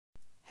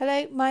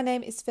Hello, my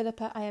name is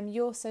Philippa. I am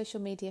your social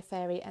media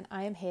fairy and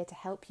I am here to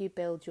help you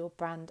build your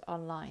brand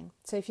online.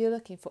 So if you're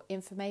looking for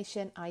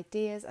information,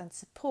 ideas and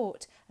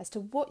support as to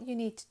what you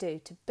need to do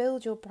to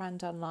build your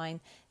brand online,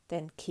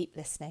 then keep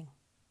listening.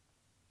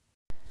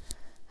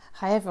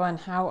 Hi everyone,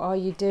 how are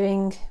you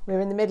doing? We're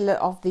in the middle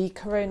of the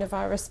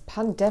coronavirus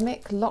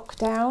pandemic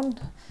lockdown.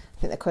 I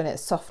think they're calling it a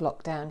soft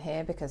lockdown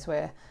here because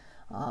we're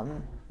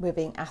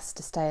being asked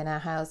to stay in our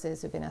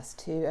houses. We've been asked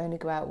to only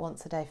go out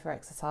once a day for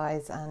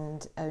exercise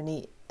and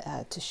only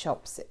to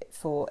shops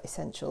for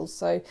essentials.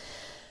 So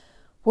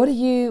what are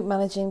you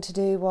managing to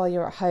do while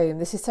you're at home?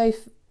 This is so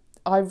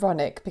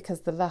ironic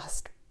because the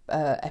last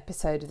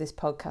episode of this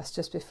podcast,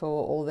 just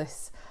before all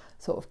this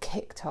sort of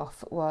kicked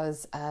off,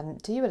 was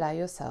do you allow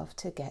yourself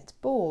to get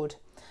bored?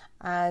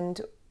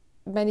 And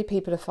many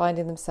people are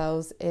finding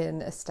themselves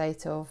in a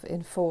state of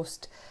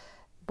enforced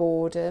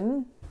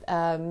boredom,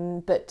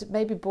 but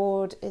maybe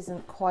bored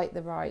isn't quite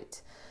the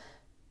right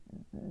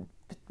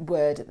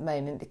word at the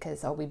moment,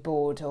 because are we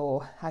bored,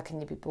 or how can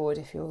you be bored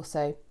if you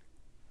also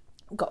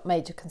got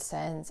major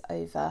concerns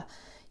over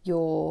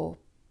your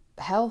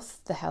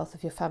health, the health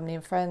of your family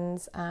and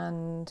friends,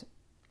 and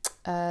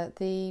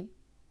the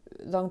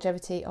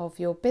longevity of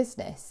your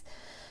business.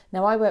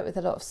 Now, I work with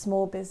a lot of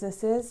small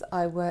businesses.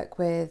 I work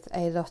with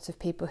a lot of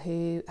people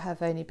who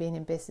have only been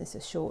in business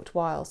a short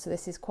while. So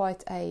this is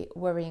quite a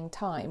worrying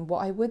time.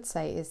 What I would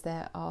say is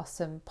there are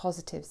some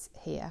positives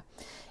here.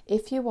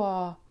 If you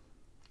are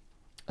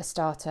a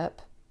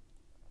startup,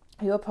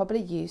 you're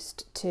probably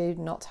used to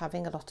not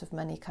having a lot of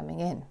money coming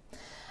in.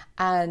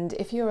 And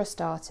if you're a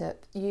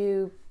startup,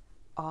 you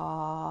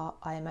are,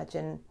 I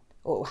imagine,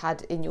 or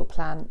had in your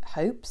plan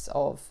hopes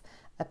of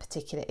a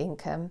particular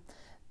income.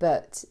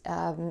 But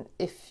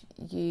if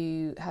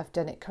you have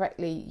done it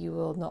correctly, you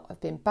will not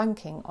have been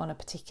banking on a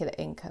particular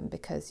income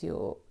because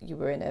you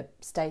were in a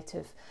state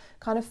of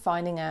kind of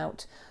finding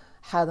out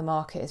how the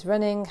market is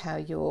running, how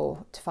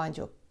you're to find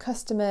your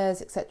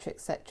customers, etc.,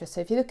 etc.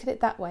 So if you look at it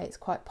that way, it's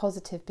quite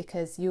positive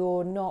because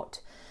you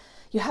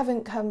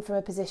haven't come from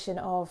a position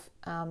of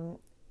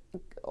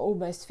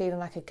almost feeling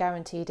like a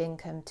guaranteed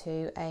income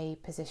to a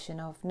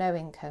position of no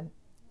income.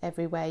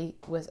 Every way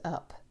was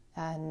up.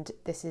 And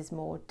this is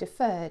more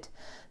deferred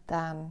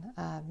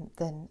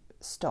than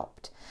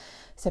stopped.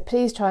 So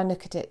please try and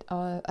look at it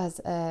as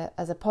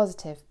a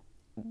positive.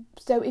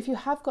 So if you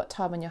have got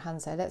time on your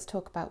hands, though, let's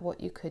talk about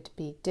what you could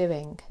be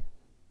doing.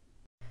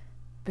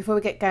 Before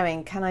we get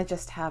going, can I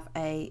just have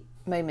a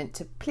moment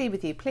to plead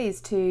with you,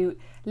 please, to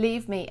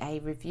leave me a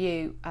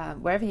review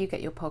wherever you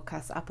get your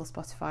podcasts, Apple,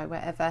 Spotify,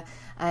 wherever.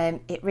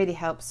 It really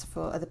helps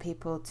for other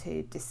people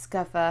to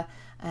discover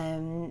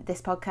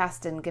this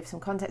podcast and give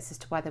some context as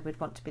to why they would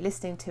want to be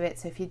listening to it.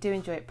 So if you do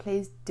enjoy it,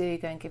 please do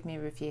go and give me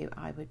a review.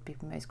 I would be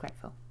most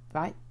grateful.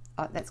 Right,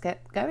 let's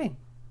get going.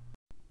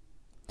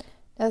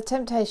 Now, the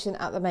temptation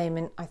at the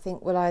moment, I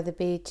think, will either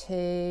be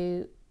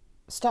to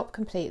stop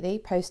completely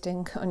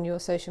posting on your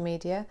social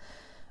media,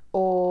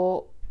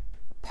 or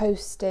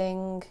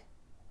posting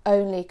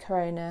only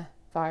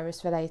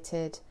coronavirus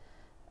related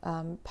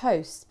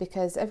posts,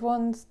 because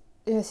everyone's,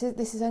 this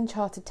is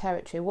uncharted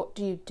territory. What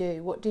do you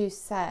do? What do you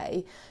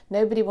say?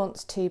 Nobody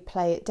wants to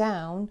play it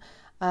down,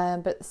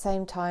 but at the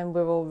same time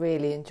we're all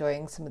really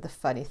enjoying some of the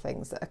funny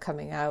things that are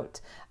coming out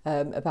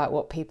about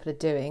what people are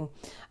doing,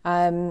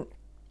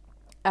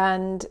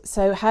 and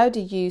so how do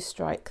you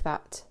strike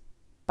that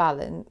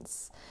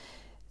balance?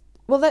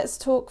 Well, let's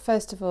talk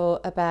first of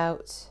all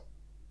about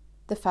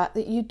the fact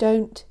that you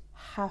don't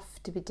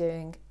have to be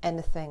doing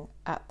anything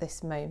at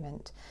this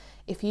moment.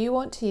 If you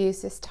want to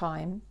use this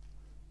time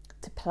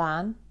to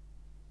plan,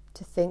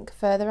 to think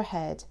further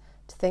ahead,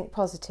 to think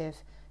positive,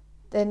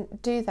 then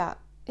do that.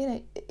 You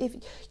know, if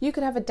you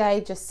could have a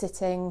day just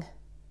sitting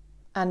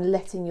and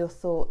letting your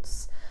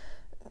thoughts,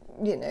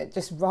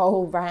 just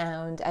roll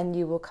round, and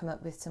you will come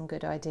up with some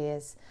good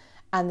ideas.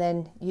 And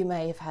then you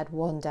may have had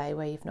one day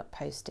where you've not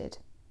posted.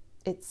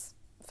 It's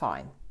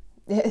fine.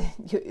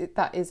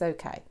 That is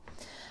okay.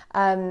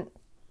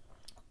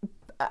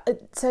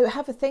 So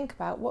have a think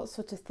about what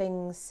sort of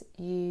things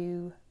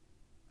you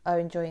are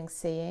enjoying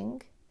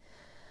seeing.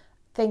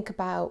 Think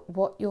about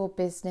what your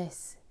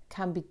business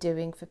can be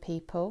doing for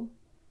people.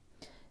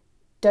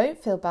 Don't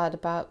feel bad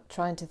about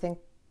trying to think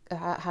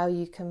how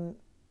you can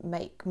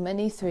make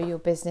money through your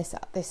business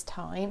at this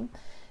time.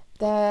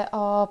 There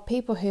are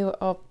people who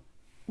are,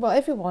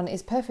 everyone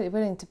is perfectly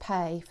willing to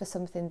pay for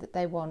something that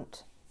they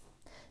want.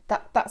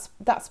 That's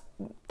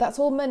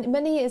all.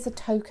 Money is a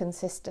token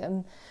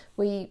system.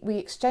 We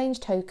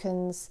exchange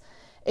tokens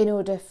in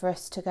order for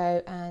us to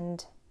go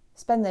and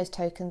spend those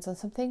tokens on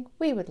something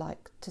we would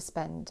like to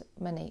spend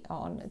money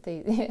on,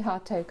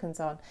 our tokens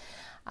on.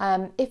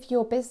 If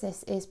your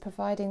business is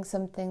providing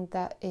something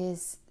that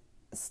is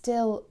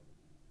still,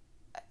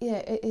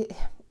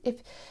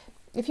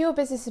 if your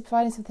business is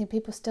providing something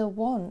people still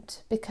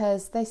want,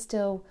 because they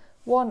still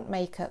want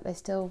makeup, they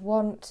still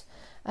want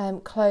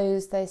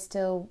clothes, they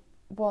still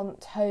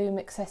want home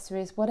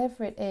accessories,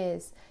 whatever it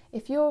is,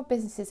 if your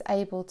business is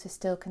able to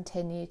still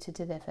continue to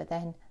deliver,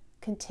 then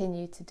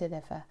continue to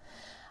deliver.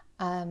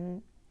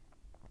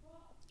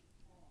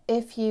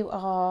 if you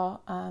are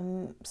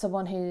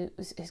someone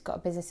who's got a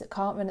business that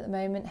can't run at the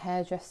moment,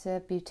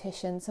 hairdresser,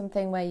 beautician,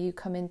 something where you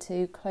come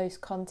into close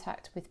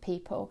contact with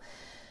people,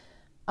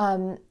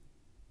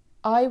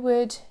 I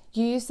would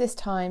use this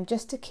time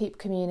just to keep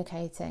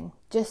communicating,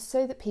 just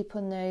so that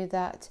people know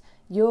that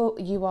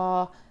you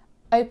are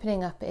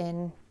opening up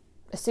in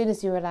as soon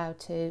as you're allowed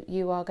to.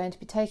 You are going to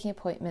be taking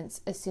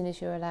appointments as soon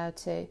as you're allowed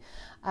to.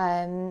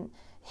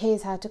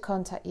 Here's how to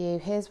contact you.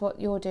 Here's what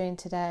you're doing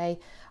today.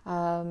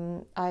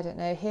 I don't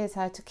know. Here's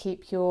how to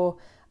keep your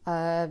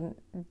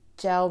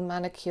gel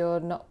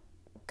manicure not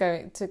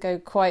going to go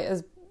quite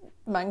as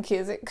manky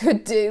as it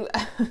could do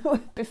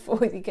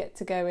before you get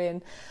to go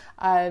in.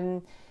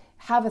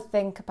 Have a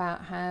think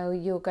about how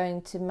you're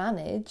going to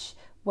manage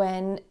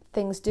when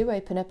things do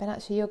open up, and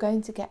actually you're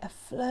going to get a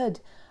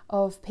flood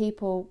of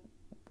people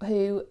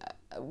who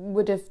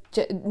would have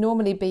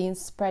normally been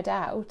spread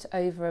out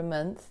over a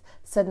month,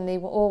 suddenly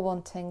were all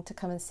wanting to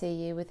come and see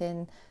you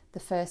within the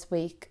first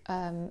week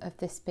of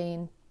this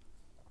being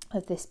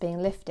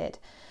lifted.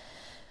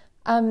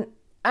 And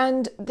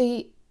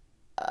the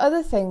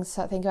other things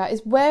to think about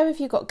is, where have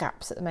you got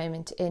gaps at the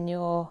moment in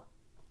your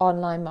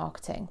online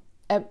marketing?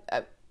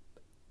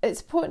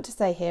 It's important to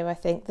say here, I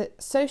think,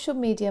 that social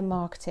media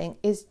marketing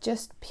is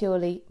just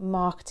purely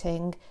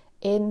marketing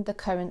in the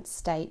current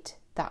state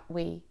that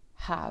we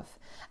have,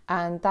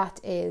 and that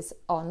is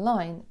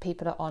online.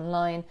 People are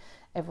online,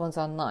 everyone's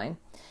online,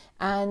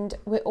 and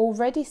we're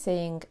already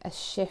seeing a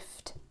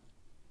shift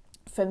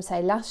from,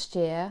 say, last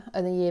year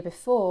and the year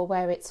before,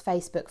 where it's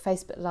Facebook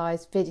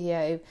Live,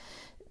 video,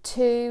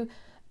 to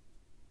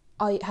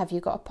have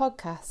you got a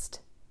podcast?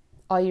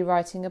 Are you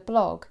writing a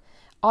blog?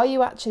 Are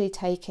you actually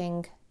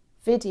taking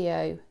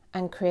video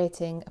and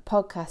creating a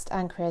podcast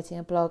and creating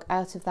a blog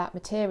out of that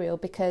material?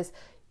 Because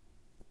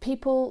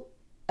people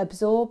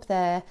absorb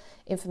their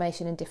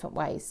information in different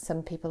ways.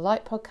 Some people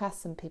like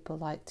podcasts, some people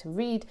like to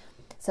read,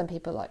 some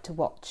people like to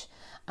watch.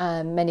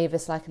 Many of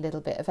us like a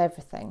little bit of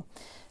everything.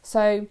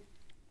 So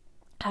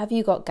have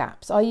you got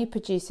gaps? Are you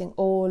producing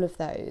all of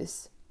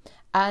those?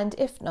 And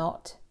if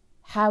not,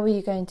 how are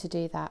you going to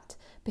do that?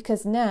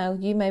 Because now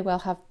you may well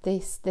have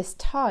this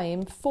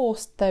time,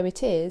 forced though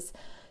it is,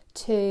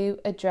 to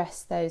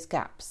address those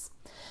gaps.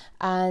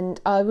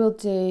 And I will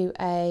do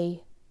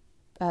a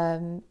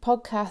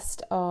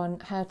podcast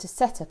on how to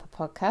set up a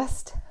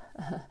podcast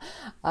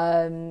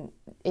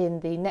in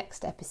the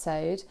next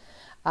episode,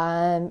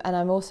 and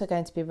I'm also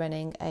going to be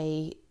running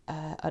an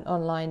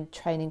online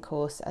training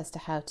course as to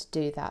how to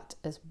do that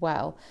as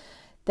well.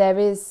 There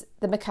is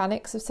the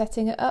mechanics of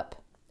setting it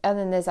up, and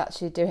then there's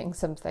actually doing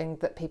something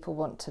that people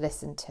want to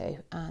listen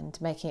to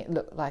and making it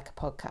look like a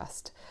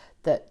podcast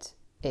that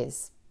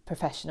is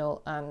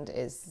professional and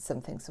is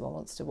something someone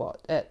wants to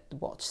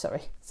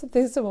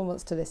something someone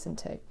wants to listen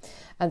to.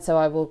 And so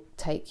I will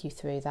take you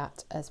through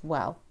that as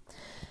well.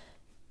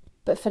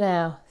 But for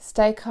now,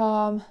 stay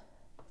calm,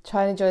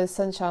 try and enjoy the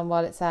sunshine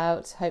while it's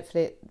out.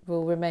 Hopefully it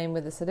will remain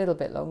with us a little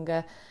bit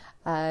longer.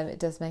 It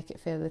does make it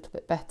feel a little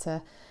bit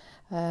better.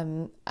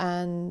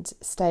 And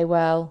stay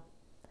well,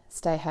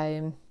 stay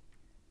home,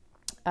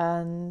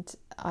 and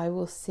I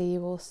will see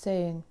you all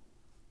soon.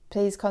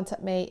 Please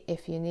contact me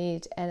if you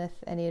need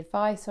any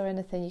advice or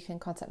anything. You can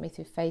contact me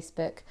through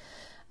Facebook,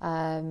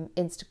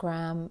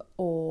 Instagram,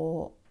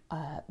 or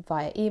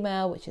via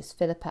email, which is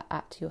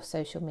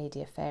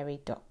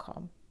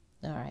philippa@yoursocialmediafairy.com.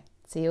 All right,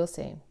 see you all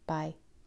soon. Bye.